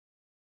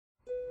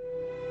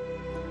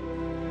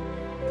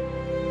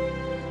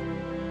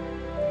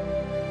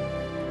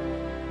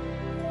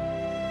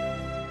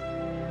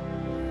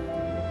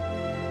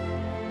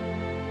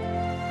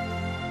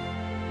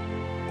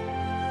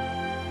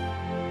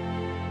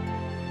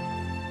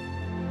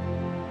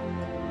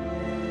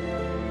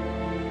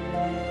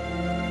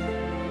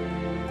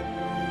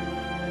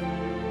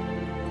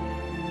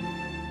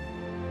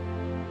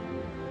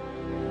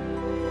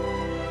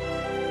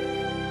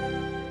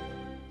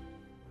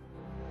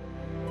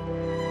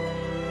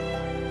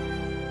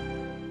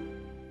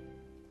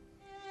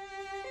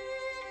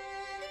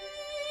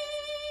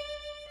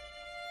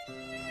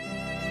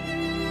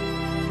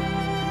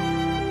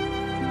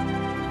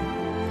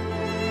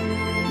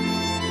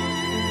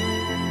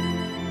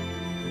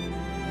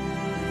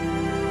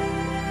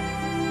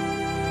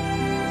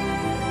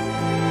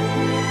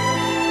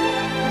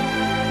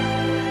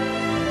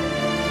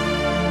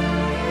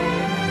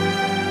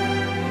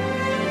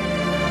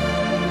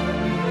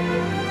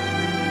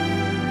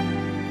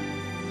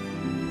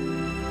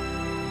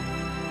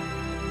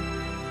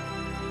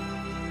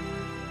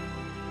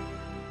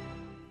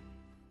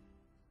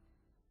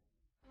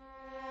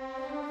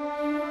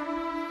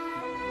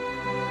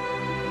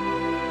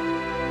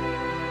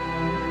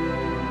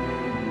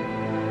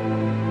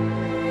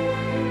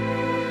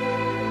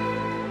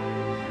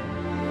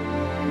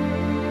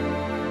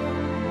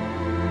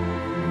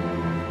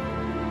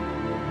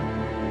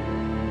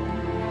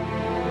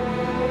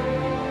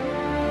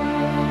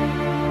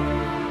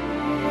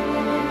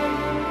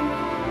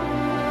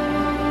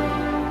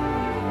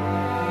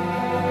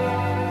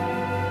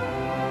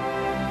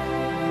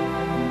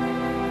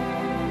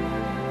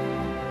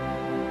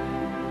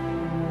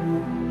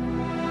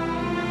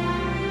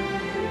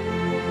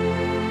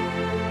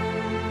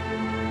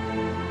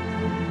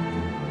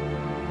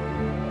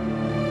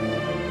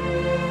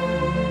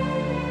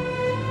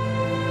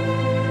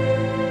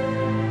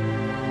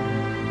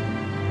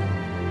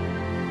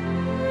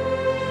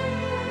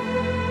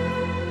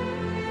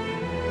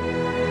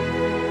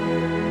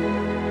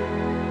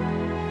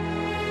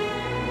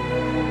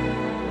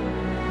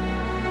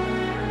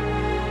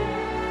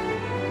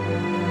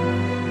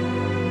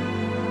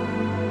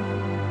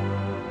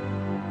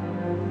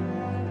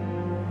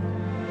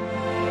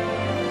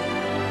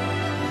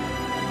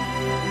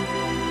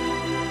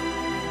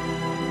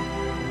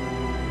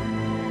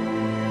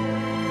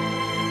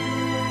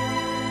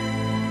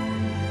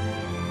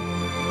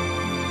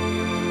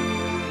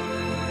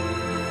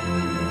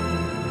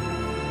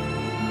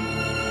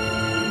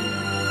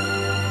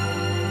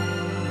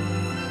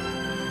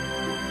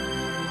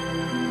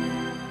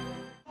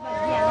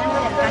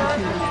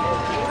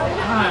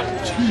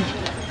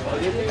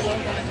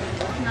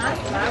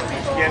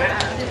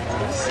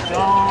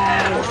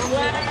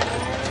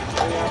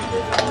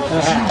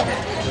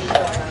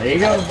There you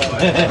go.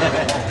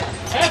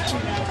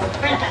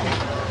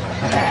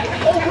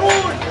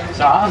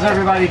 So how's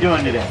everybody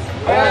doing today?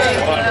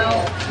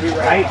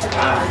 Right?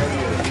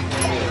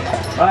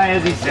 Well,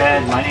 as he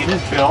said, my name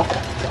is Bill.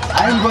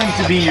 I'm going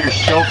to be your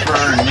chauffeur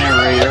and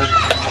narrator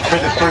for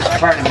the first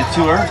part of the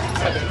tour.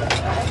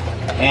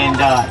 And,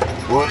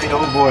 boy,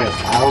 oh boy,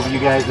 I hope you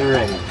guys are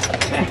ready.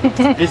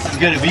 This is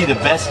going to be the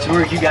best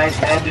tour you guys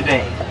had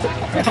today.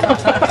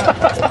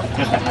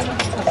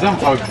 Some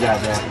folks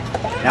got that.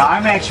 Now,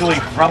 I'm actually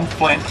from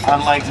Flint,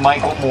 unlike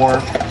Michael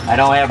Moore. I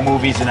don't have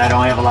movies and I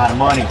don't have a lot of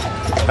money.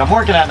 But I'm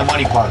working on the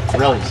money part,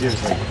 really,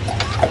 seriously.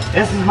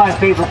 This is my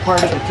favorite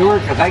part of the tour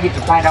because I get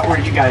to find out where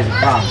you guys are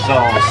from.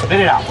 So, spit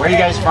it out. Where are you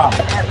guys from?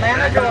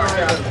 Atlanta,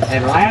 Georgia.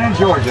 Atlanta,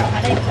 Georgia.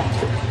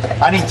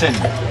 Huntington.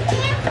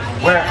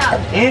 Where?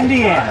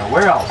 Indiana.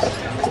 Where else?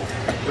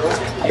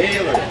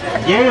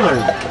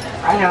 Gaylord.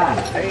 Right on.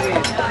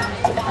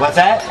 What's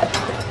that?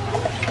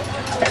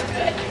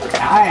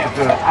 I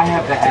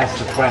have to ask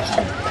the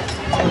question.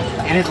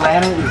 In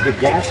Atlanta, is the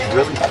gas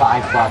really $5?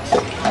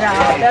 No,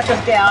 that's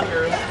a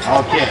downer.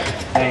 Okay,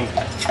 thank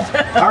you.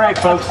 All right,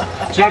 folks,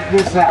 check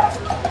this out.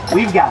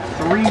 We've got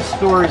 3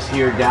 stores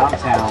here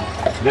downtown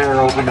that are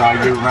open all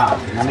year round.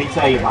 Let me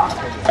tell you about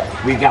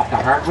them. We've got the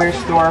hardware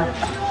store.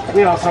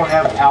 We also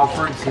have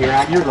Alfred's here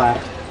on your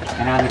left,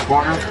 and on the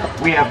corner,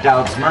 we have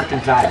Dowd's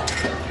Mercantile.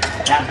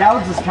 Now,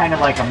 Dowd's is kind of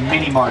like a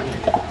mini market.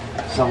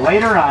 So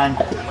later on,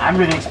 I'm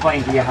going to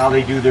explain to you how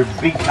they do their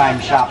big-time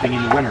shopping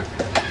in the winter.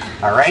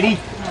 Alrighty?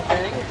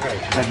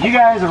 So if you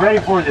guys are ready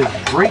for this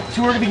great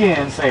tour to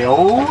begin, say,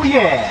 oh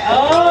yeah!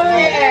 Oh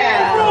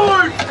yeah!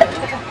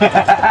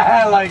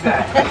 I like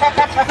that.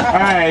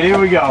 Alright, here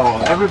we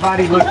go.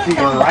 Everybody look to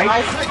your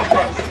right.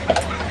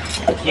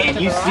 Can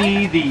you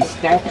see the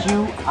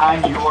statue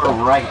on your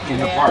right in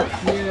the park?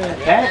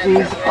 That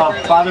is of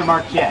Father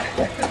Marquette.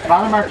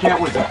 Father Marquette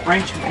was a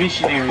French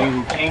missionary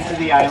who came to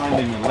the island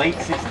in the late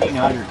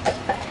 1600s.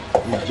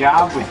 His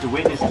job was to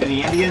witness to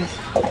the Indians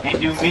and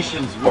do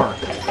missions work.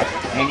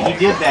 And he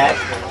did that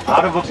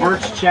out of a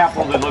birch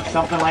chapel that looks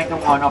something like the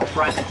one up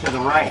front and to the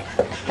right.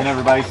 Can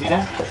everybody see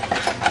that?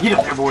 Get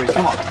up there, boys,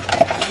 come on.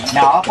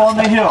 Now up on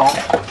the hill,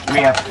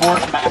 we have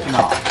Fort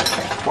Mackinac.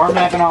 Fort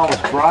Mackinac was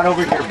brought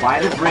over here by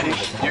the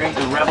British during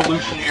the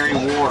Revolutionary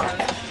War.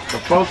 So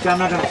folks, I'm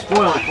not going to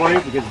spoil it for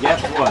you because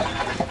guess what?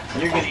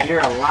 You're going to hear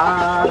a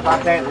lot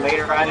about that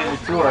later on in the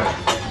tour.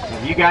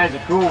 If you guys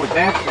are cool with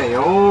that, say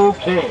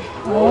okay.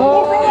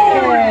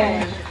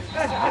 Okay.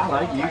 I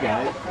like you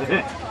guys.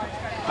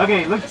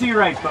 Okay, look to your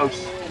right,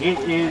 folks. It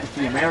is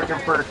the American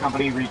Fur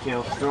Company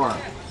retail store.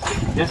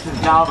 This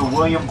is now the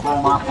William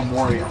Beaumont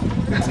Memorial.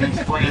 Let me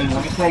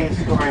tell you a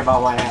story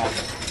about what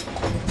happened.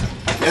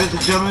 There was a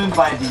gentleman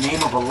by the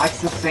name of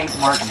Alexis St.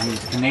 Martin. He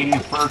was a Canadian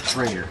fur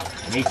trader.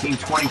 In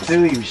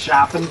 1822, he was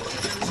shopping.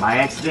 By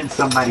accident,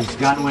 somebody's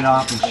gun went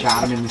off and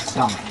shot him in the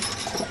stomach.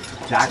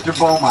 Dr.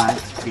 Beaumont,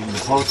 being the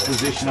post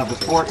physician of the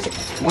fort,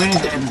 went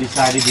ahead and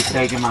decided to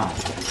take him out.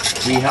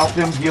 He helped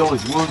him heal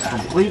his wounds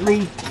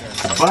completely,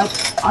 but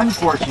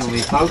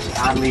unfortunately, folks,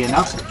 oddly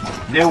enough,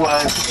 there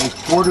was a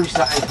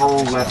quarter-size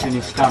hole left in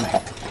his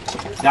stomach.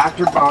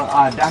 Dr.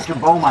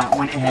 Beaumont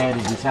went ahead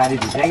and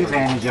decided to take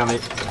advantage of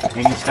it,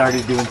 and he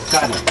started doing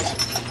studies.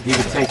 He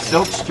would take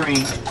silk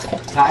string,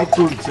 tie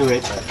food to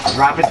it,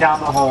 drop it down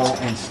the hole,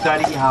 and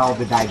study how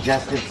the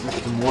digestive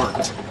system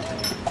worked.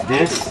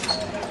 This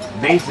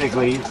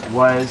basically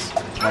was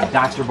what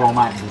Dr.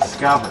 Beaumont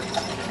discovered.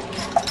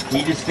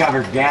 He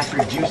discovered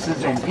gastric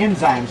juices and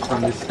enzymes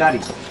from this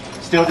study.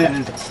 Still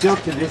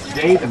to this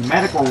day, the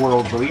medical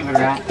world, believe it or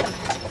not,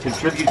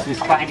 contributes his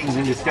findings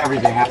and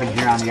discoveries that happen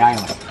here on the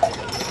island.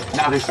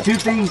 Now, there's 2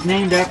 things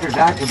named after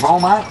Dr.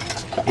 Beaumont.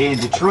 In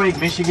Detroit,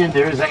 Michigan,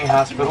 there is a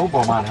hospital,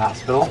 Beaumont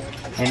Hospital.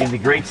 And in the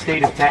great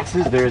state of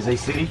Texas, there is a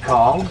city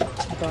called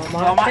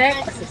Beaumont,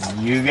 Texas.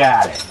 You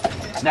got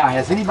it. Now,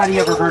 has anybody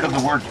ever heard of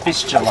the word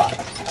fistula?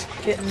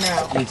 Didn't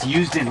know. It's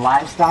used in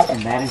livestock,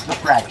 and that is the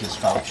practice,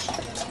 folks.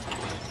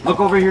 Look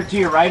over here to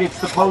your right, it's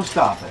the post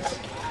office.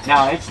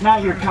 Now, it's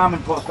not your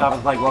common post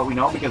office like what we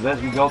know, because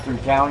as we go through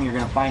town, you're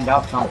going to find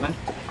out something.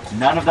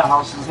 None of the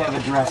houses have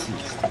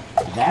addresses.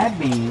 That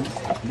means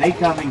they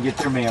come and get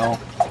their mail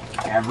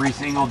every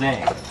single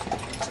day.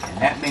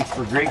 And that makes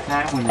for a great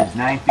time when there's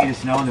 9 feet of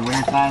snow in the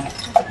wintertime,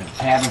 and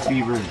cabin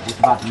fever is just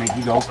about to make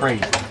you go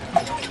crazy.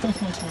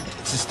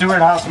 It's the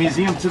Stewart House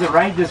Museum to the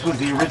right. This was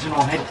the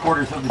original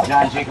headquarters of the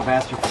John Jacob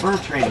Astor Fur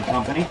Trading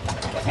Company.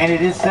 And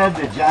it is said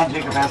that John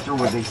Jacob Astor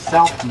was a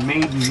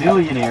self-made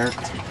millionaire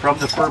from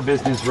the fur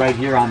business right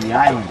here on the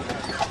island.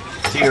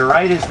 To your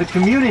right is the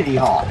community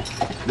hall.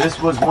 This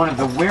was one of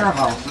the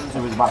warehouses.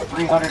 There was about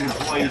 300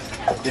 employees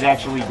that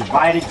actually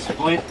divided,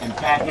 split, and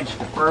packaged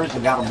the furs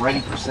and got them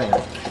ready for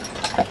sale.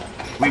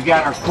 We've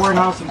got our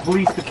courthouse and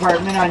police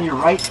department on your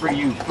right for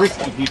you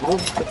frisky people.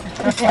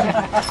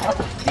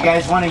 You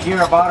guys want to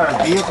hear about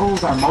our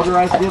vehicles, our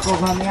motorized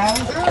vehicles on the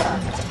island?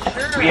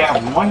 Sure. We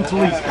have 1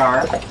 police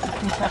car,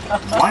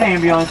 1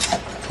 ambulance,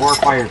 4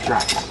 fire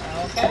trucks.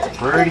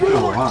 Pretty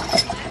cool, huh?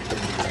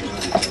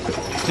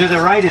 To To the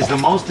right is the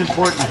most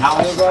important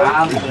house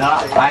on the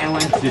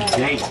island to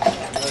date.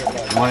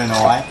 You want to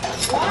know why?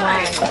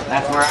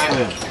 That's where I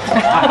live.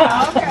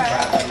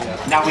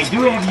 Now we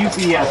do have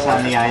UPS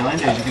on the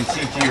island, as you can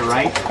see to your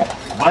right,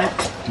 but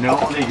no,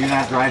 they do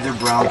not drive their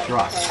brown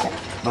trucks.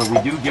 But we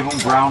do give them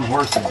brown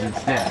horses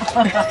instead.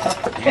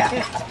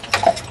 Yeah.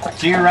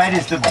 To your right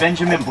is the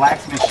Benjamin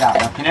Blacksmith Shop.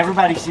 Now, can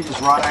everybody see this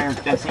wrought iron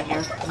fencing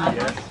here?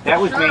 Yes. That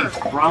was made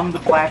from the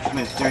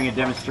blacksmiths during a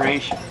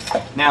demonstration.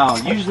 Now,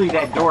 usually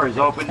that door is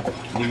open.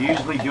 They're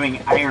usually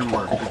doing iron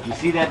work. If you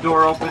see that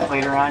door open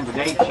later on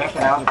today, check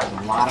it out. It's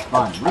a lot of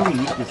fun. Really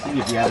neat to see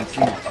if you haven't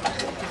seen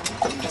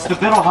it. It's the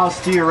Biddle House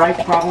to your right,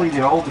 probably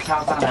the oldest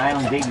house on the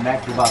island dating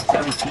back to about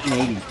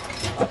 1780.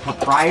 The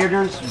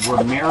proprietors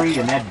were Mary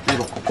and Ed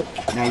Biddle.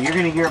 Now you're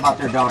going to hear about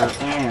their daughter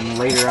Ann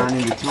later on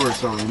in the tour,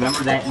 so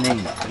remember that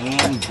name,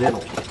 Ann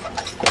Biddle.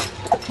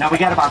 Now we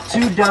got about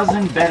 24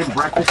 bed and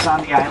breakfasts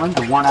on the island.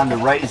 The one on the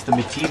right is the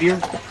Metivier.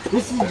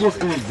 This is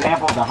just an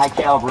example of the high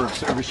caliber of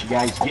service you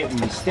guys get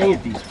when you stay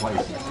at these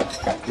places.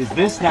 Is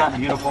this not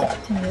beautiful?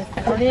 Yes,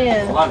 it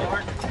is. Love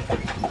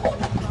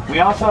it. We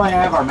also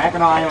have our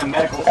Mackinac Island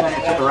Medical Center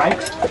to the right.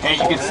 As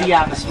you can see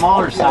on the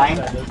smaller sign,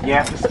 you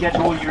have to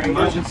schedule your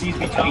emergencies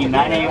between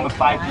 9 a.m. and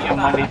 5 p.m.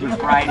 Monday through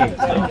Friday.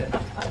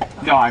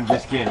 No, I'm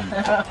just kidding.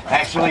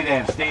 Actually, they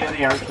have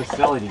state-of-the-art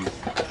facilities.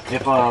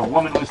 If a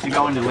woman was to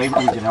go into labor,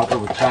 we can help her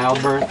with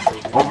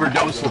childbirth.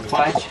 Overdose of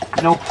fudge,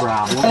 no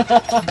problem.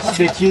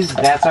 Stitches,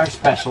 that's our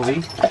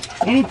specialty.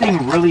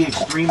 Anything really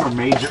extreme or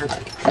major,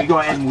 we go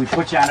ahead and we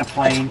put you on a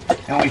plane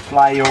and we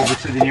fly you over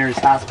to the nearest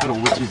hospital,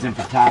 which is in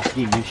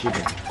Petoskey,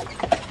 Michigan.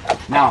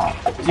 Now,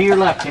 to your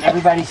left, can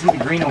everybody see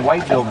the green and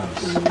white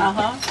buildings?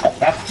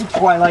 That's the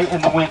Twilight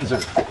and the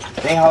Windsor.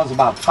 They house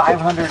about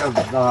 500 of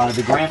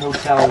the Grand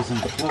Hotel's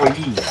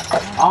employees,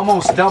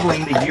 almost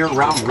doubling the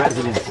year-round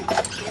residency.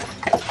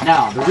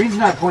 Now, the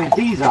reason I point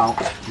these out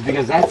is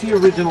because that's the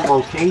original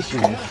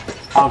location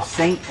of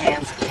St.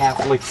 Anne's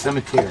Catholic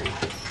Cemetery.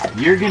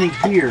 You're going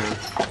to hear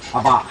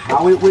about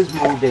how it was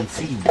moved and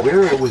see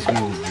where it was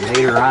moved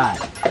later on.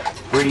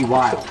 Pretty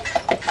wild.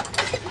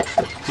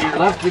 To your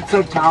left, it's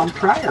our Town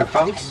Crier,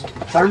 folks.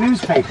 It's our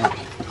newspaper.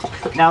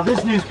 Now,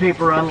 this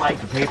newspaper, unlike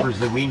the papers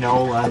that we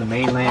know on the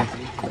mainland,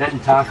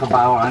 doesn't talk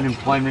about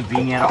unemployment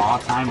being at an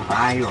all-time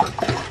high, or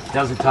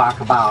doesn't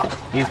talk about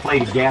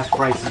inflated gas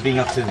prices being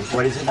up to,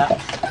 what is it now?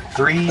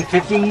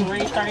 $3.50?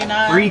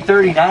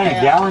 $3.39 a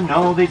gallon?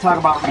 No, they talk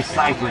about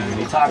recycling.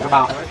 They talk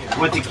about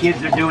what the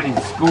kids are doing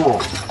in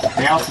school.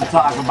 They also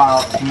talk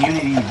about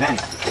community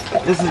events.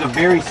 This is a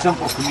very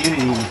simple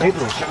community, and the paper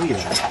will show you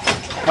that.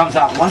 It comes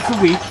out once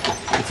a week.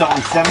 It's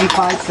only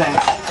 75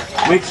 cents,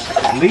 which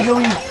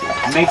legally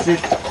makes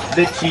it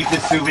the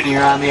cheapest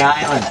souvenir on the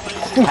island.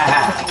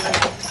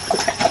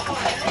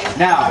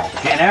 Now,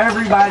 can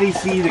everybody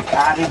see the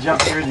cottage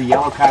up here, the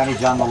yellow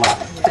cottage on the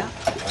left?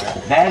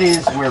 That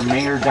is where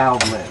Mayor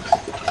Dowd lives.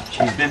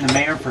 She's been the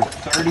mayor for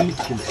 30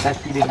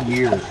 consecutive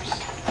years.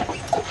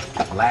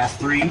 Last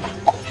three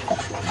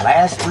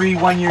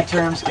one-year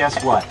terms,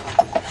 guess what?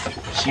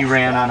 She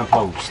ran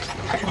unopposed.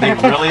 They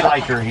really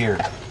like her here.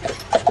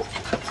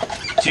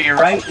 To your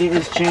right, it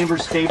is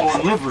Chambers Stable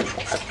and Livery.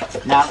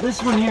 Now,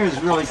 this one here is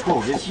really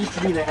cool. This used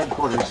to be the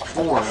headquarters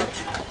for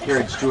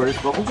Carriage Tours,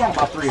 but we got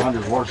about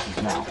 300 horses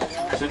now.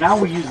 So now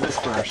we use this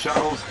for our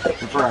shuttles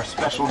and for our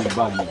specialty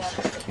buggies.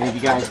 And if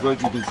you guys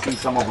look, you can see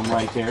some of them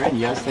right there. And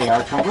yes, they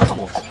are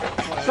convertibles.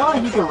 So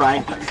you can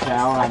ride through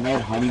town on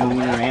that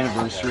honeymoon or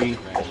anniversary,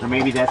 or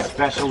maybe that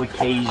special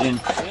occasion.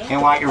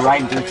 And while you're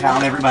riding through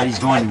town, everybody's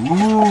going,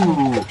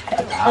 ooh,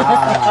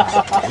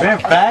 ah. Matter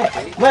of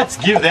fact, let's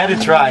give that a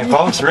try,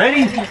 folks.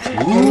 Ready?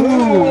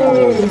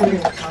 Ooh,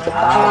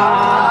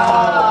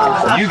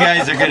 ah. You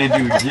guys are going to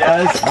do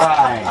just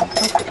fine.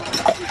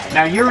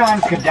 Now you're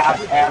on Cadoc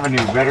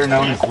Avenue, better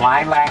known as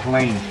Lilac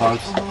Lane,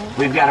 folks.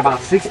 We've got about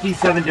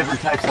 67 different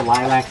types of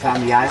lilacs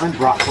on the island,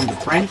 brought from the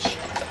French,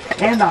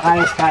 and the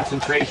highest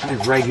concentration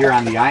is right here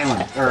on the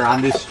island, or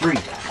on this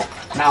street.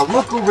 Now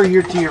look over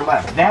here to your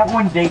left. That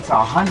one dates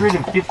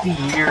 150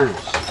 years,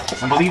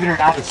 and believe it or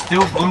not, it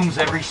still blooms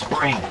every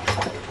spring.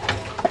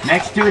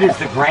 Next to it is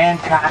the Grand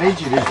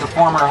Cottage. It is the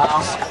former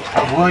house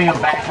of William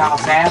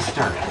Backhouse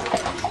Astor.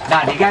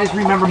 Now, do you guys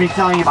remember me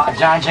telling you about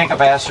John Jacob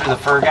Astor, the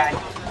fur guy?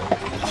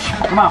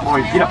 Come on,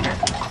 boys, get up there.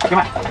 Come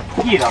on,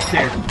 get up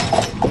there.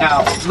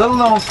 Now, little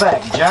known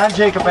fact, John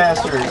Jacob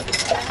Astor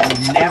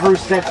never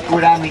set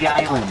foot on the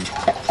island.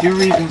 Two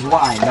reasons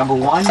why. Number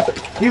one,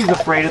 he was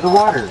afraid of the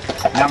water.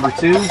 Number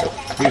two,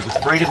 he was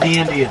afraid of the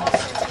Indians.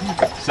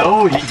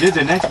 So he did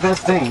the next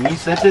best thing. He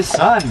sent his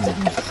son.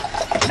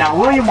 Now,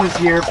 William was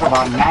here for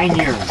about 9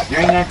 years.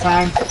 During that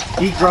time,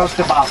 he grossed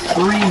about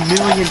 $3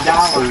 million,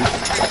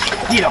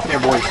 get up there,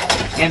 boys,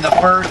 in the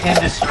fur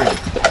industry.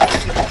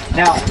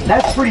 Now,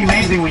 that's pretty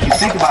amazing when you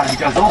think about it,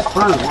 because those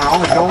furs were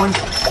only going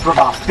for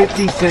about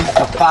 50 cents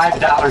to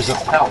 $5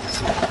 a pelt.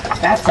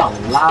 That's a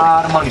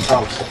lot of money,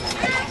 folks.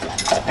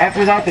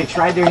 After that, they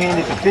tried their hand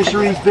at the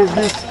fisheries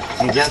business,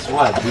 and guess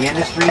what? The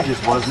industry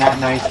just was not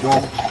nice to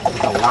them.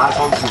 A lot of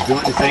folks were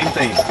doing the same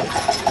thing.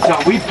 So So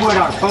we put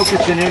our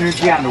focus and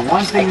energy on the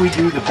one thing we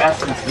do the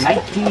best since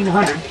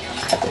 1900.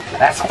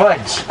 That's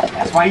fudge.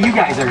 That's why you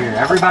guys are here.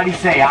 Everybody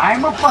say,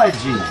 I'm a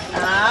fudgy.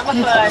 I'm a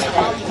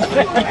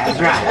fudgy.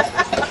 That's right.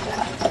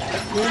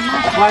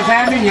 What's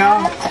happening,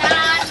 y'all?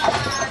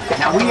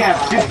 Now we have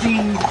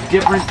 15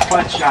 different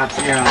fudge shops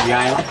here on the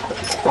island,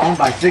 owned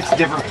by 6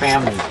 different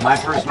families. My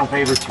personal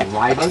favorite is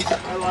Riba's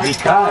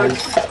because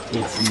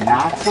it's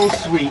not so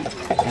sweet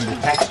and the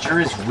texture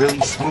is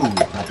really smooth.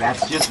 But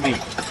that's just me.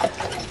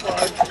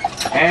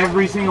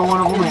 Every single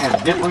one of them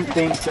has different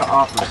things to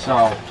offer,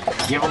 so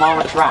give them all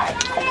a try.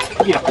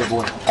 Get up there,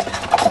 boy.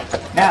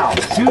 Now,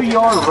 to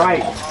your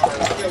right,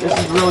 this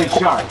is really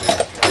sharp.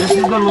 This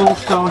is the Little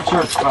Stone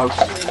Church, folks.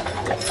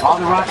 All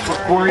the rocks were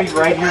quarried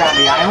right here on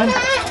the island.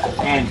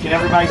 And can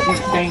everybody see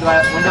the stained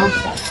glass windows?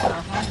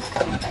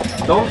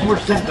 Those were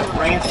sent to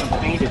France and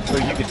painted so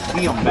you could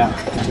see them better.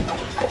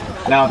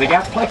 Now, they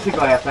got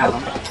plexiglass on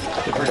them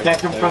to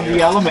protect them from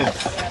the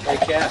elements.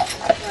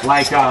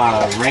 Like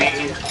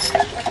rain,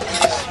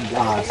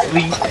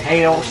 sleet,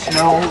 hail,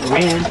 snow,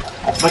 wind.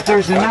 But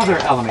there's another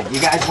element.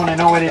 You guys want to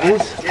know what it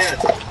is? Yes.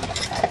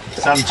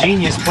 Some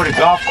genius put a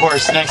golf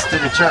course next to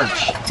the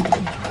church.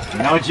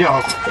 No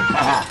joke.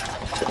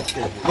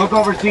 Look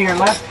over to your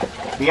left.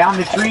 Beyond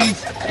the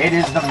trees, it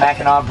is the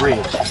Mackinac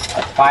Bridge.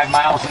 5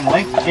 miles in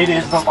length, it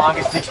is the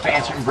longest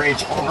expansion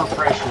bridge over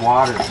fresh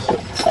waters.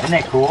 Isn't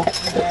that cool?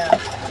 Yeah.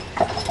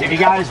 If you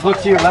guys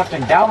look to your left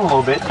and down a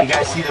little bit, you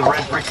guys see the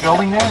red brick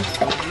building there?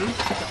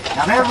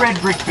 Now that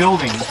red brick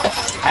building,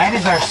 that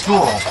is our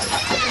school.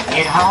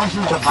 It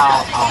houses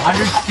about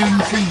 100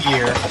 students a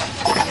year,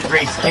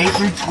 grades K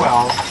through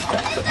 12,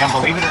 and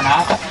believe it or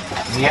not,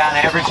 we on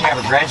average have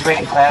a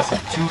graduating class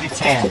of 2 to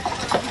 10.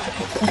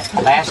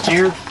 Last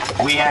year,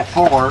 we had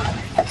 4.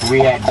 We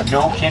had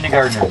no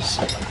kindergartners.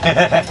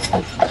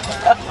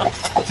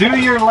 To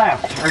your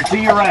left, or to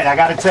your right, I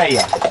gotta tell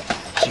you,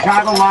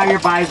 Chicago lawyer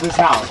buys this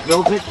house,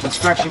 builds it,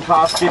 construction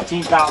costs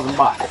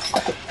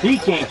 $15,000. He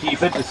can't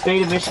keep it, the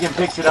state of Michigan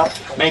picks it up,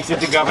 makes it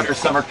the governor's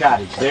summer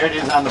cottage. There it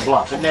is on the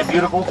bluff. Isn't that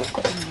beautiful?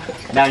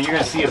 Now you're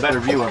gonna see a better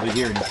view of it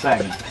here in a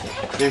second.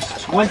 There's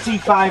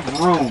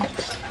 25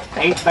 rooms,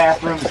 8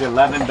 bathrooms,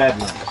 11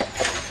 bedrooms.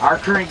 Our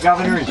current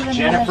governor is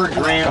Jennifer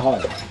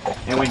Granholm.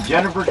 And when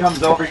Jennifer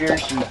comes over here,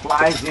 she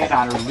flies in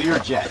on her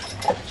Learjet.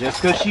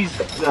 Just because she's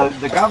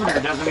the governor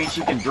doesn't mean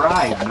she can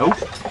drive. Nope.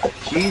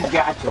 She's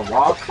got to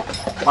walk,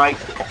 bike,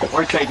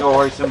 or take a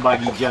horse and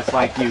buggy just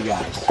like you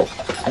guys.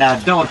 Now,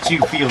 don't you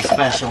feel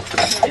special?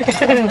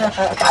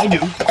 I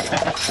do.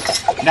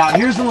 Now,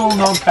 here's a little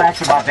known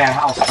fact about that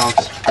house,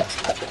 folks.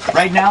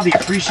 Right now, the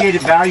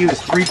appreciated value is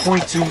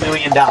 $3.2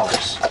 million.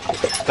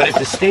 But if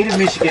the state of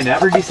Michigan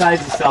ever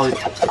decides to sell it,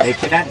 they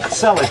cannot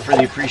sell it for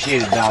the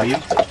appreciated value.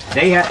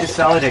 They have to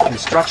sell it at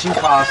construction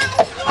cost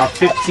of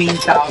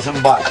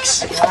 $15,000.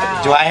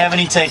 Wow. Do I have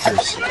any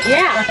takers?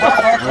 Yeah.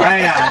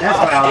 Right on. That's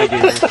what I like to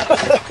hear.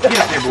 Get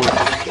up there, boy.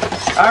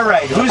 All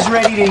right. Who's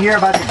ready to hear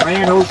about the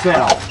Grand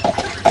Hotel?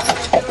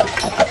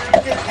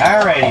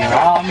 All righty.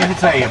 Well, I'm going to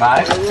tell you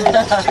about it.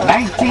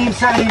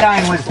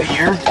 1979 was the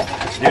year.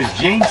 There's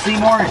Jane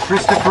Seymour and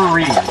Christopher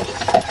Reeves.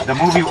 The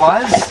movie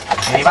was?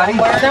 Anybody?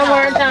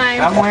 Somewhere in Time.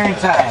 Somewhere in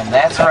Time.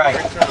 That's right.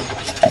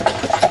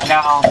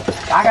 Now,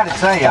 I got to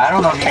tell you, I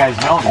don't know if you guys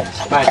know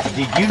this, but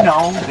did you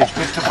know that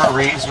Christopher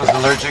Reeves was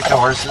allergic to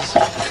horses?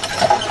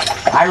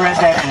 I read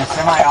that in a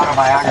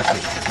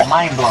semi-autobiography.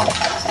 Mind blowing.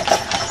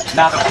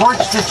 Now, the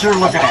porch that you're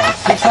looking at is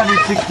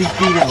 660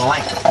 feet in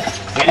length.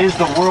 It is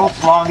the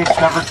world's longest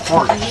covered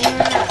porch.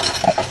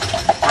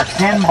 For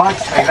 $10,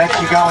 they let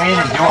you go in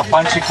and do a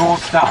bunch of cool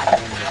stuff.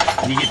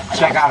 You get to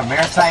check out a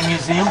maritime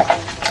museum,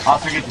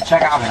 also get to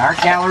check out an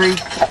art gallery,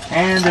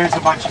 and there's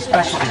a bunch of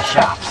specialty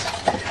shops.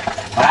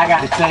 But I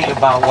got to tell you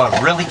about what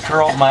really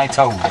curled my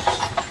toes.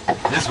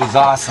 This was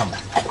awesome.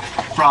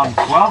 From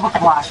 12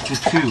 o'clock to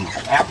 2,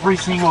 every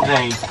single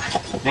day,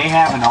 they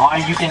have an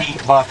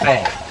all-you-can-eat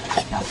buffet.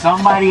 Now,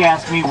 somebody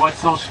asked me what's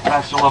so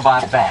special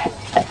about that.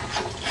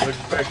 What's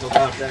special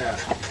about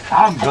that?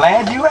 I'm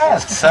glad you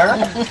asked, sir.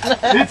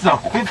 It's a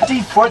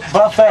 50-foot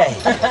buffet,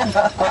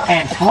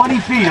 and 20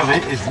 feet of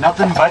it is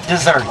nothing but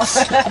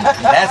desserts.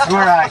 That's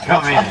where I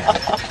come in.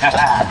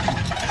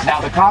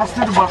 Now, the cost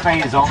of the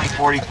buffet is only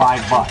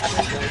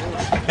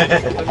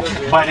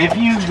 $45. But if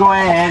you go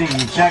ahead and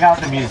you check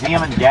out the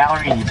museum and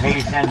gallery and you pay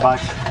your $10,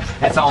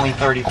 it's only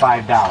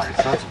 $35.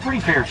 So it's a pretty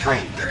fair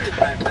trade.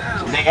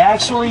 They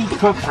actually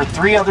cook for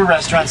 3 other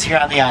restaurants here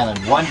on the island.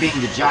 One being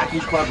the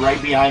Jockey Club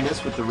right behind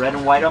us with the red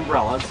and white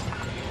umbrellas.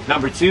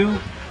 Number 2,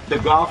 the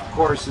golf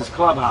course's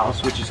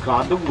clubhouse, which is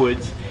called the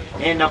Woods.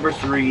 And number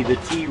 3, the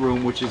tea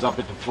room, which is up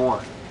at the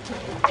fort.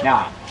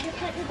 Now,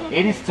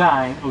 it is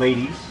time,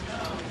 ladies,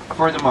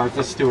 for the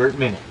Martha Stewart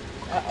Minute.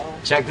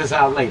 Check this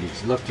out,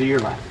 ladies. Look to your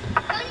left.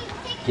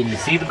 Can you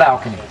see the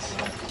balconies?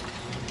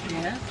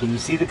 Yeah. Can you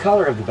see the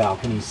color of the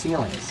balcony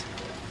ceilings?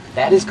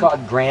 That is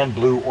called grand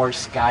blue or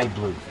sky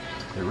blue.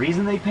 The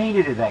reason they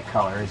painted it that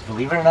color is,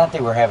 believe it or not,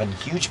 they were having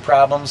huge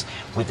problems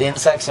with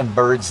insects and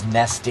birds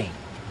nesting.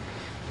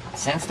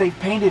 Since they've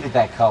painted it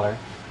that color,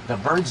 the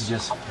birds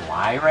just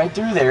fly right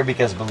through there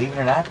because, believe it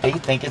or not, they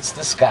think it's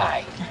the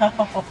sky.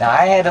 Now,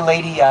 I had a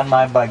lady on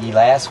my buggy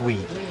last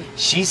week.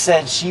 She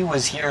said she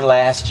was here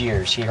last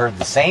year. She heard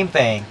the same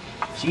thing.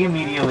 She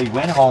immediately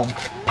went home,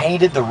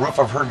 painted the roof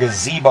of her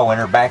gazebo in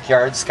her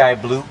backyard sky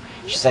blue.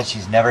 She said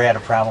she's never had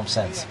a problem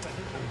since.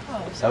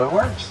 So it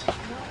works.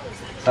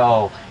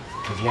 So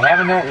if you're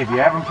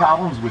having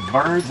problems with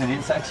birds and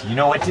insects, you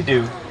know what to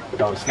do.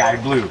 Go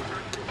sky blue.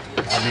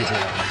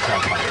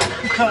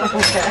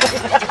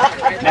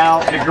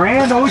 Now, the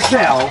Grand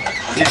Hotel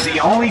is the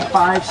only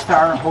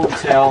 5-star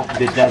hotel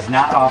that does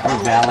not offer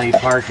valet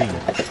parking.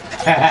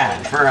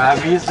 For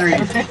obvious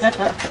reasons.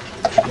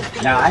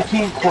 Now, I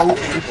can't quote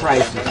any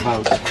prices,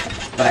 folks,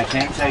 but I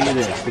can tell you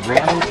this. The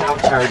Grand Hotel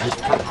charges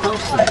per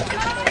person,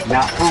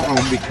 not per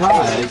room,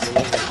 because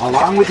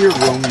along with your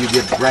room, you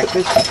get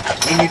breakfast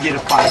and you get a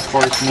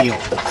 5-course meal.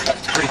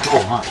 Pretty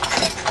cool, huh?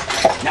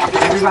 Now,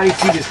 can everybody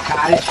see this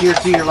cottage here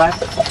to your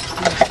left?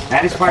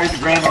 That is part of the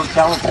Grand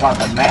Hotel. It's called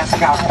the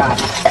Mackinac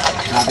Cottage.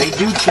 Now, they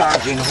do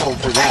charge in whole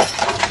for that.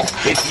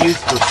 It's used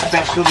for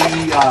special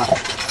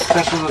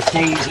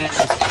occasions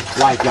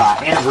like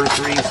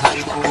anniversaries,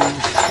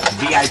 honeymoons,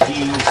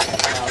 VIPs,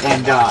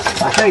 and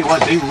I'll tell you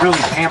what, they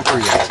really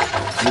pamper you.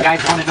 You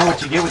guys want to know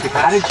what you get with the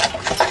cottage?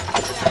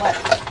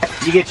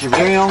 You get your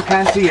very own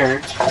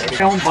concierge,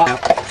 your own bus,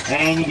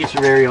 and you get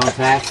your very own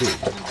taxi.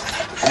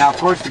 Now, of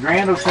course, the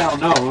Grand Hotel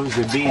knows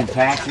that being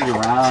taxied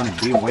around and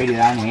being waited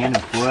on hand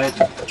and foot,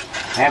 and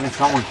having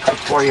someone cook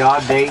for you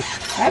all day,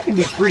 that can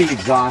be pretty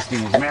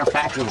exhausting. As a matter of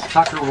fact, it'll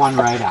tucker one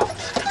right out.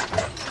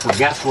 So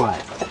guess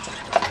what?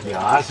 You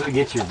also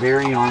get your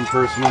very own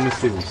personal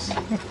masseuse.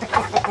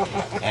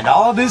 And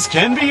all this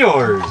can be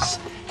yours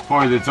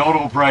for the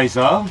total price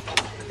of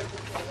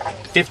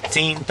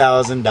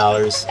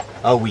 $15,000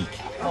 a week.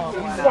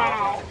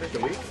 Wow.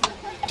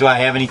 Do I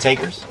have any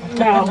takers?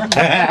 No.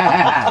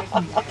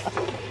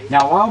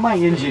 Now, while my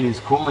engine is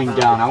cooling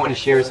down, I want to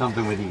share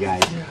something with you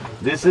guys.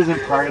 This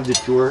isn't part of the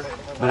tour,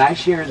 but I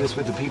share this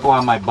with the people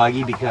on my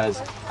buggy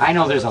because I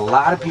know there's a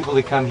lot of people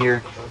that come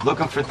here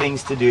looking for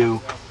things to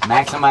do,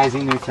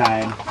 maximizing their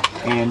time,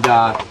 and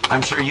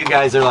I'm sure you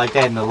guys are like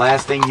that, and the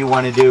last thing you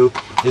want to do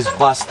is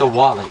bust the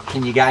wallet.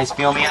 Can you guys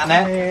feel me on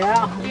that?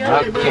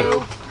 Yeah. Okay.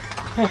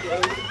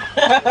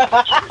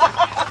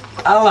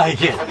 I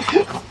like it.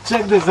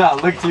 Check this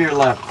out. Look to your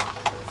left.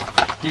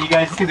 Can you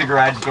guys see the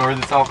garage door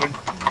that's open?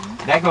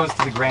 That goes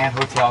to the Grand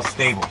Hotel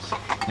stables.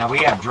 Now, we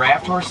have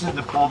draft horses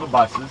that pull the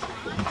buses.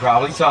 You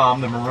probably saw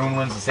them, the maroon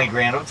ones that say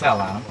Grand Hotel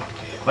on them.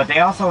 But they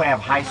also have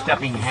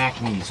high-stepping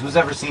hackneys. Who's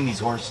ever seen these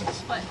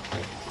horses?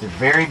 They're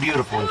very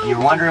beautiful. If you're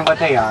wondering what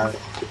they are,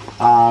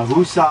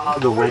 who saw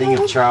The Wedding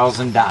of Charles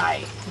and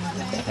Di?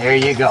 There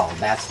you go.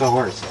 That's the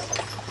horses.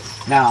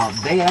 Now,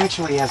 they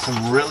actually have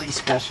some really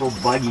special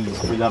buggies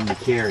for them to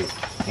carry.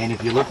 And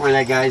if you look where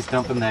that guy's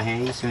dumping the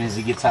hay as soon as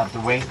he gets out the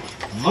way,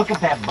 look at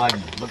that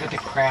buggy. Look at the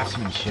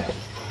craftsmanship.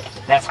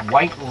 That's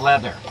white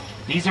leather.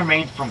 These are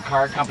made from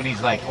car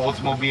companies like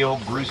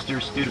Oldsmobile, Brewster,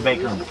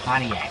 Studebaker, and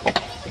Pontiac.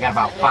 They got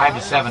about 5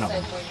 to 7 of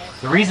them.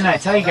 The reason I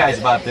tell you guys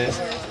about this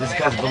is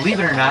because, believe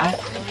it or not,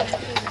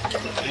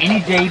 any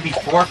day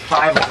before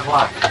 5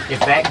 o'clock, if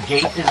that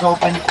gate is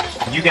open,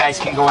 you guys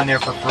can go in there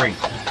for free.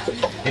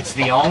 It's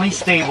the only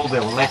stable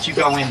that will let you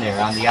go in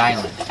there on the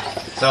island.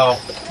 So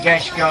you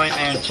guys should go in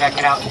there and check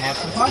it out and have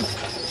some fun.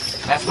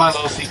 That's my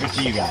little secret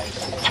to you guys.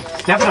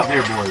 Step it up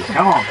there, boys.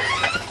 Come on.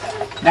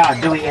 Now,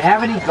 do we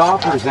have any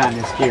golfers on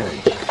this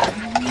carriage?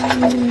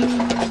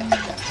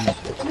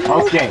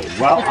 Okay,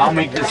 well, I'll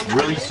make this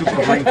really super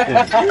brief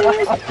then.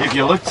 If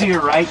you look to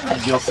your right,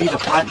 you'll see the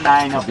front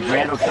 9 of the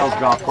Grand Hotel's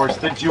golf course,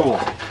 the Jewel.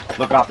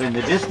 Look up in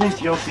the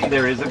distance, you'll see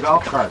there is a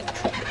golf cart.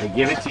 They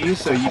give it to you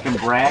so you can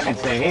brag and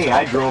say, hey,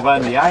 I drove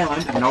on the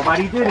island and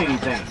nobody did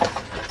anything.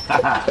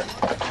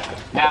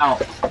 Now,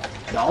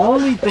 the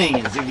only thing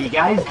is, if you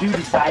guys do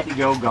decide to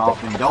go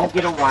golfing, don't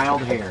get a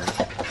wild hair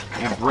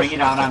and bring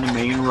it out on the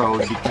main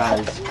road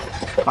because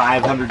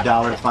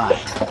 $500 fine.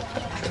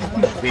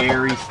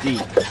 Very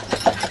steep.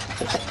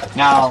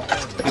 Now,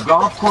 the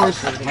golf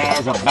course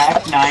has a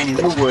back 9 in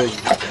the woods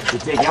to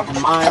take up a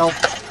mile,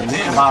 and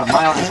then about a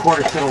mile and a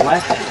quarter to the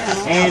left,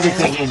 and it's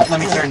again, let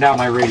me turn down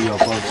my radio,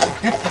 folks.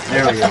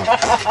 There we go.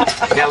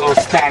 Got a little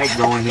static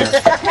going here.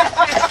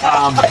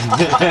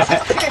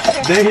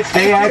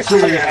 They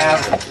actually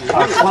have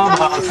a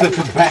clubhouse at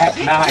the back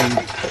 9.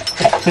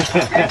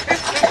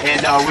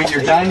 And when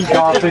you're done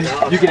golfing,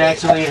 you can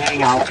actually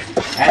hang out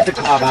at the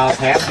clubhouse,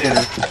 have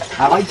dinner.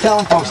 I like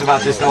telling folks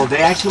about this though.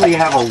 They actually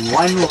have a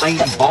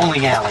 1-lane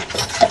bowling alley.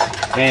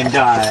 And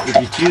if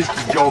you choose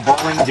to go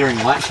bowling during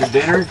lunch or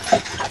dinner,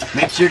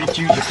 make sure to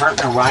choose your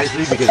partner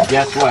wisely because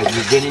guess what?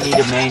 You're going to need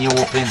a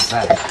manual pin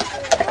setter.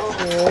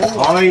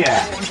 Oh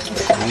yeah.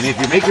 And if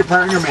you make your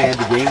partner mad,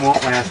 the game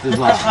won't last as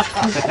long.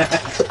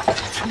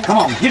 Come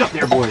on, get up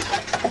there, boys.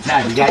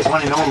 Now, do you guys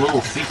want to know a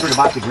little secret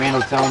about the Grand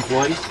Hotel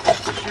employees?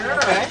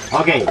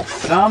 Sure. Okay,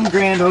 some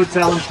Grand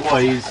Hotel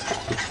employees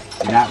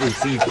do not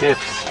receive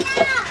tips,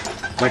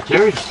 but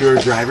Carriage Tour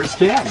drivers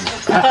can.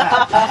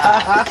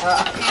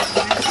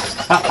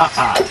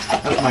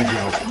 That's my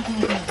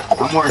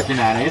joke. I'm working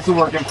at it. It's a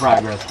work in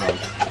progress,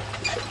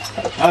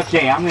 folks.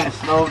 Okay, I'm going to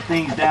slow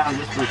things down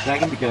just for a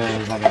second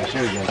because I got to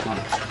show you guys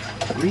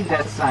something. Read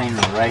that sign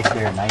right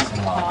there, nice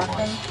and loud.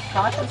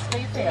 Caution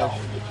speed fail.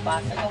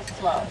 Bicycle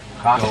slow.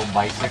 Go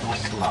bicycle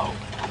slow.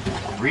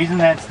 The reason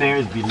that's there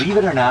is, believe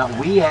it or not,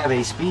 we have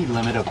a speed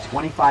limit of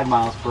 25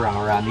 miles per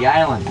hour on the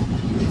island.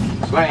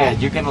 Go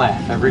ahead, you can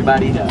laugh.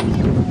 Everybody does.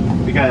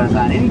 Because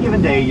on any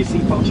given day, you see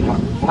folks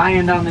come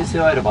flying down this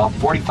hill at about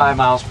 45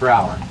 miles per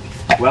hour.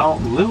 Well,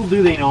 little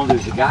do they know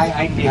there's a guy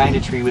hiding behind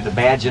a tree with a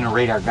badge and a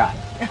radar gun.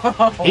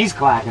 He's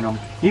clacking them.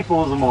 He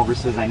pulls them over,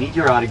 says, I need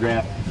your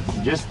autograph.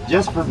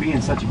 Just for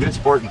being such a good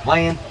sport and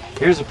playing,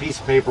 here's a piece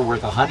of paper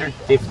worth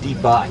 150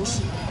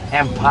 bucks.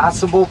 And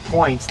possible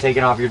points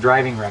taken off your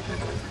driving record.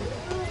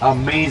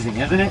 Amazing,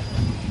 isn't it?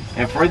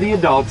 And for the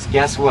adults,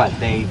 guess what?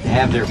 They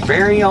have their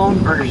very own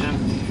version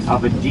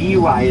of a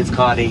DUI. It's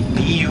called a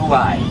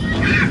DUI.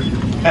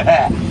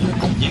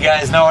 You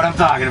guys know what I'm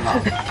talking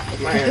about.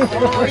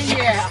 Oh,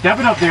 yeah. Step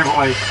it up there,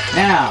 boys.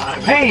 Now,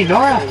 hey,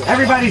 Nora.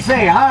 Everybody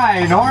say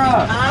hi,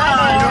 Nora.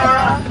 Hi,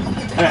 Nora.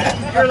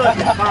 You're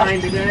looking fine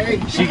today.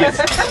 She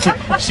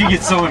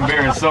gets so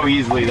embarrassed so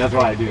easily. That's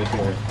why I do it to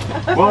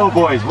her. Whoa,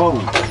 boys. Whoa.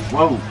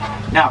 Whoa.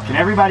 Now, can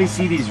everybody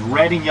see these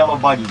red and yellow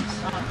buggies?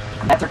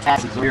 That's our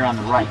taxis over here on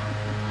the right.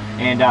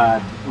 And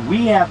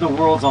we have the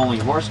world's only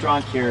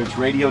horse-drawn carriage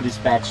radio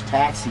dispatch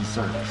taxi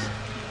service.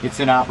 It's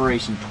in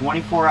operation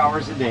 24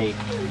 hours a day,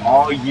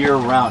 all year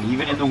round,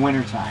 even in the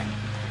wintertime.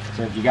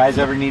 So if you guys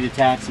ever need a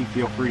taxi,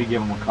 feel free to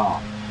give them a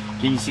call.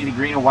 Can you see the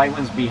green and white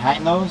ones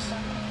behind those?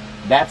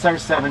 That's our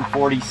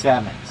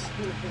 747s.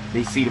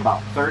 They seat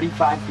about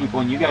 35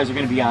 people, and you guys are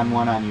going to be on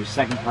one on your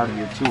second part of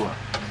your tour.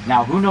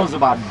 Now, who knows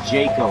about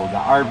Jayco, the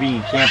RV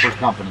and camper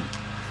company?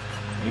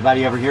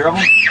 Anybody ever hear of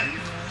them?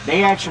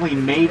 They actually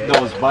made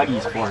those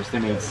buggies for us. They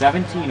made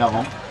 17 of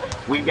them.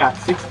 We've got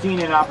 16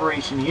 in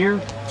operation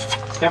here.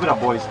 Step it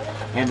up, boys.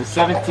 And the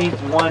 17th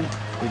one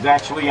is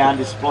actually on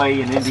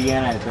display in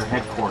Indiana at their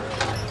headquarters.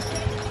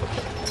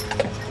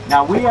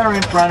 Now, we are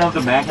in front of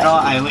the Mackinac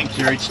Island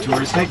Carriage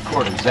Tour's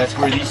headquarters. That's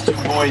where these two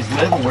boys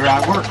live and where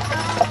I work.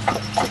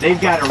 They've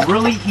got a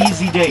really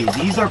easy day.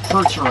 These are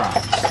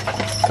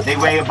percherons. They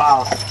weigh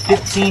about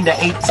 1,500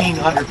 to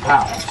 1,800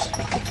 pounds.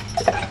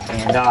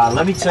 And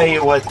let me tell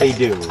you what they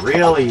do.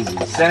 Real easy.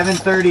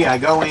 7:30, I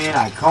go in,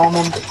 I comb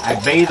them, I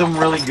bathe them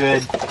really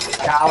good,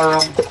 collar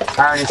them,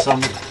 harness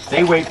them.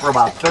 They wait for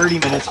about 30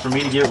 minutes for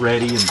me to get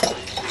ready and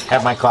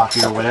have my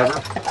coffee or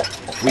whatever.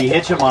 We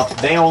hitch them up.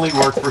 They only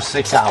work for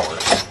 6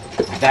 hours.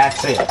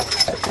 That's it.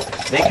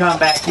 They come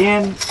back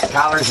in,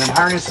 collars and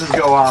harnesses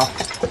go off,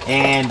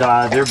 and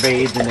they're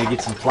bathed and they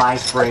get some fly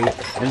spray,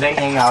 and they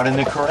hang out in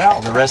the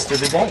corral the rest of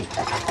the day.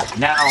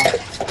 Now,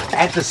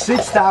 at the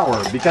 6th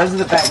hour, because of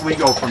the fact we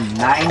go from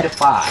 9 to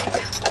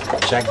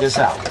 5, check this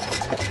out.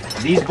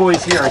 These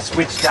boys here are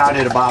switched out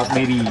at about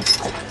maybe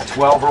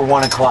 12 or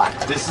 1 o'clock.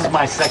 This is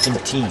my second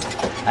team.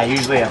 I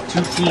usually have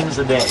 2 teams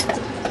a day.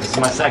 This is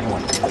my second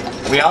one.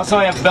 We also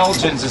have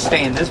Belgians that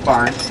stay in this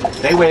barn.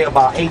 They weigh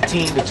about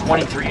 18 to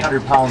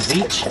 2,300 pounds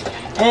each,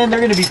 and they're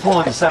going to be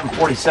pulling the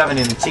 747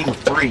 in a team of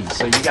 3,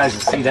 so you guys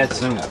will see that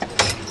soon.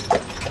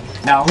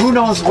 Now, who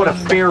knows what a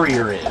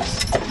farrier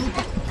is?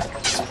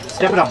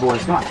 Step it up,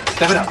 boys. Come on.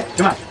 Step it up.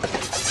 Come on.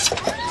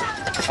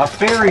 A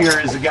farrier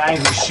is a guy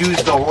who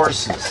shoes the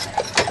horses.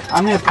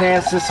 I'm going to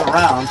pass this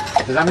around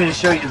because I'm going to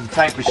show you the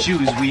type of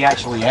shoes we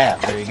actually have.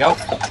 There you go.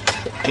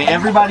 Can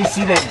everybody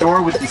see that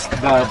door with the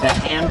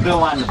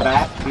anvil on the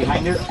back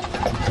behind it?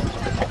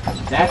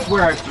 That's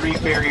where our 3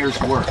 farriers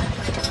work.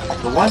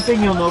 The one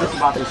thing you'll notice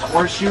about this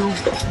horseshoe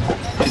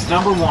is,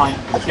 number 1,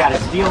 it's got a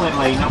steel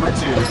inlay. Number 2,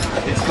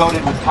 it's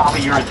coated with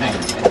polyurethane.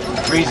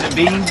 Reason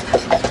being,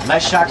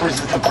 less shock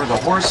resistant for the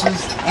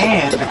horses,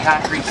 and the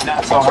concrete's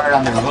not so hard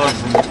on their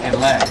hooves and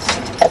legs.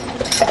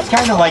 It's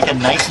kind of like a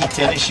Nike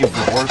tennis shoe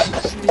for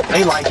horses.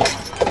 They like it.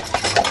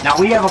 Now,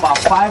 we have about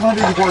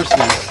 500 horses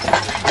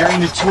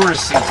during the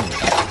tourist season.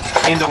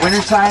 In the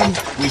wintertime,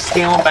 we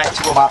scale them back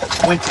to about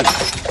 20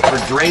 for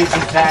drays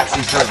and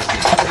taxi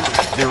services.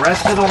 The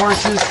rest of the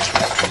horses,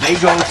 they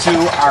go to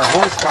our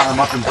horse farm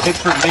up in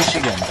Pickford,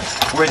 Michigan,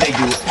 where they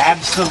do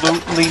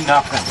absolutely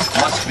nothing.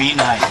 Must be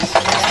nice.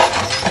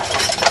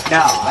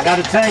 Now, I got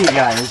to tell you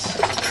guys,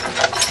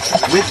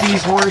 with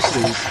these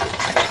horses,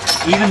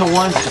 even the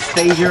ones that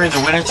stay here in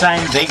the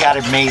wintertime, they got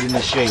it made in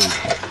the shade.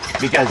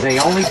 Because they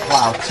only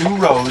plow 2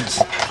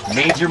 roads.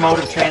 Major mode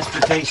of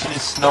transportation is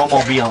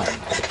snowmobiling.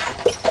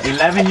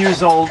 11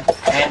 years old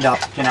and up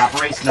can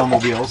operate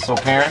snowmobiles, so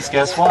parents,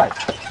 guess what?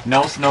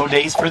 No snow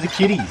days for the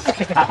kiddies.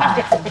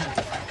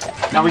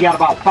 Now, we got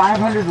about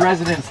 500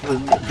 residents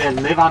that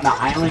live on the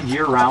island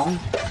year-round.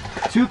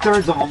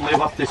 2/3 of them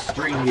live up this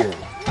street here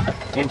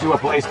into a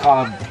place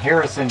called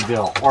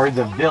Harrisonville, or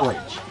the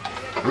Village.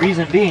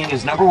 Reason being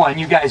is, number 1,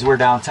 you guys were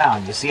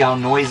downtown. You see how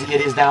noisy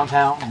it is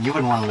downtown? You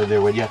wouldn't want to live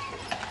there, would you?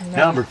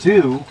 No. Number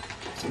 2,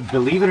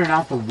 believe it or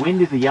not, the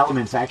wind and the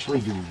elements actually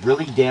do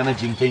really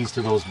damaging things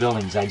to those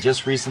buildings. I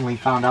just recently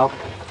found out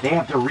they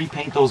have to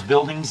repaint those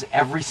buildings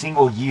every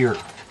single year.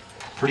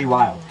 Pretty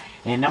wild.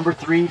 And number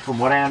 3, from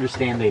what I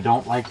understand, they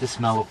don't like the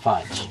smell of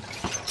fudge.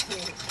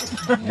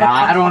 Now,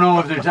 I don't know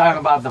if they're talking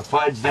about the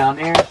fudge down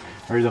there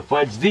or the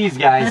fudge these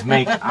guys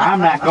make. I'm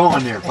not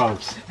going there,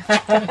 folks.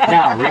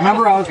 Now,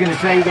 remember I was going to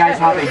tell you guys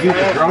how they do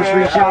the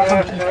grocery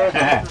shopping?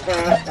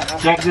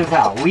 Check this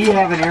out. We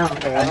have an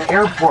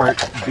airport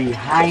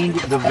behind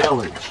the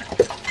village.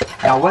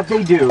 Now, what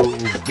they do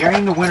is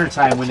during the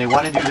wintertime when they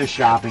want to do their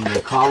shopping,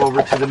 they call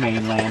over to the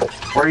mainland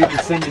or even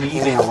send an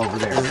email over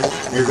there.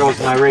 There goes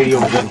my radio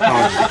being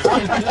called.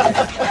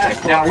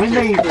 Now,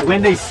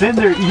 when they send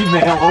their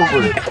email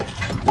over,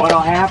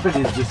 what'll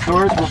happen is the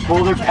stores will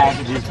pull their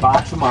packages,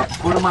 box them up,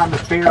 put them on the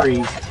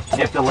ferries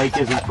if the lake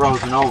isn't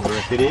frozen over.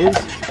 If it is,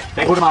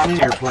 they put them on an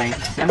airplane,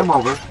 send them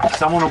over,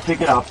 someone will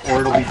pick it up,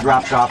 or it'll be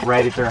dropped off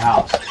right at their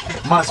house.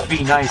 Must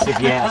be nice if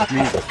you ask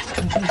me.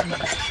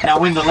 Now,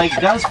 when the lake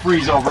does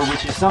freeze over,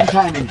 which is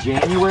sometime in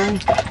January,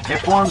 it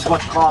forms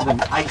what's called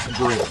an ice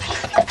bridge.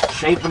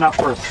 Safe enough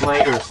for a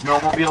sleigh or a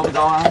snowmobile to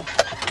go on.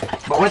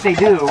 But what they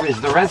do is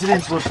the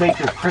residents will take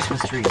their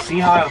Christmas trees. See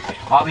how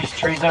all these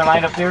trees are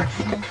lined up there?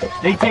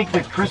 They take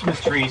the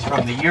Christmas trees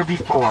from the year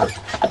before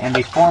and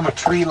they form a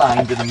tree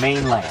line to the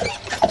mainland.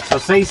 So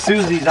say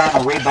Susie's on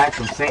her way back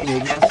from St.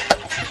 Ignace.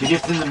 She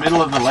gets in the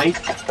middle of the lake.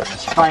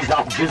 She finds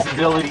out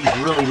visibility is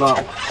really low.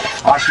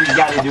 All she's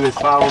got to do is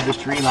follow the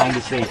tree line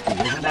to safety.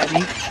 Isn't that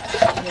neat?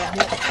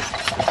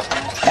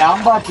 Now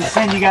I'm about to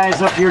send you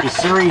guys up here to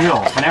Surrey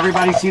Hill. Can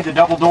everybody see the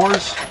double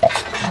doors?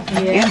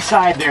 Yeah.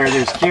 Inside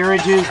there's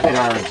carriages that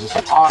are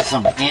just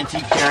awesome,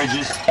 antique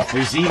carriages.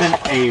 There's even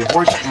a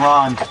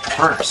horse-drawn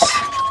hearse.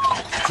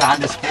 It's on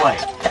display.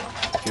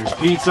 There's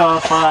pizza,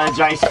 fudge,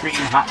 ice cream,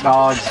 hot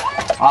dogs.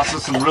 Also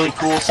some really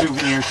cool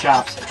souvenir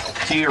shops.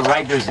 To your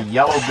right, there's a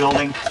yellow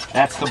building.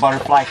 That's the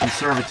Butterfly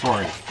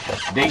Conservatory.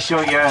 They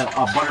show you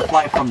a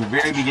butterfly from the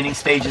very beginning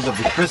stages of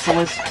the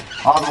chrysalis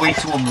all the way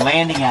to them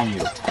landing on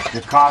you.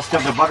 The cost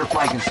of the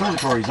Butterfly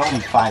Conservatory is only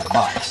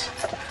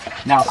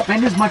 $5. Now,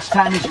 spend as much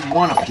time as you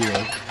want up here.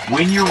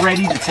 When you're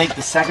ready to take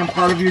the second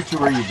part of your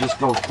tour, you just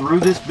go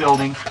through this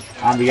building.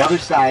 On the other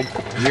side,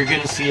 you're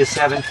going to see a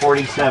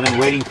 747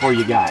 waiting for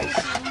you guys.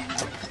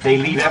 They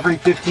leave every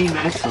 15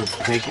 minutes, so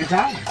take your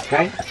time,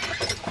 okay?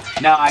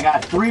 Now, I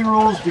got 3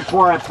 rules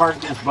before I park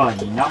this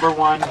buggy. Number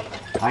 1,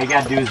 all you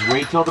got to do is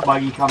wait till the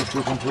buggy comes to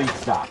a complete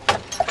stop.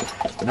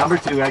 Number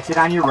 2, exit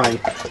on your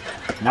right.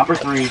 Number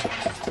 3,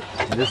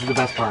 and this is the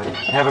best part,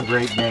 have a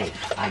great day.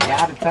 I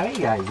got to tell you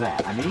guys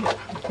that. I mean,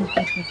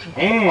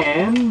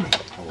 and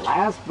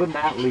last but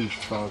not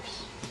least,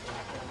 folks,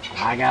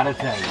 I got to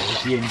tell you,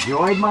 if you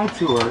enjoyed my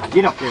tour,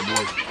 get up there,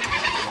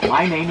 boys.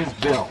 My name is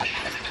Bill.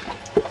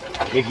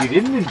 If you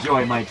didn't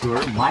enjoy my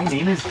tour, my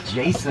name is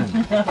Jason.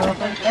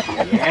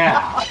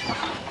 Yeah.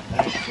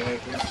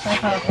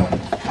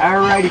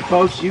 Alrighty,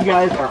 folks, you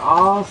guys are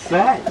all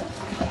set.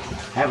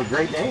 Have a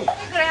great day.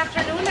 Good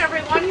afternoon,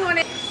 everyone. You want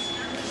to...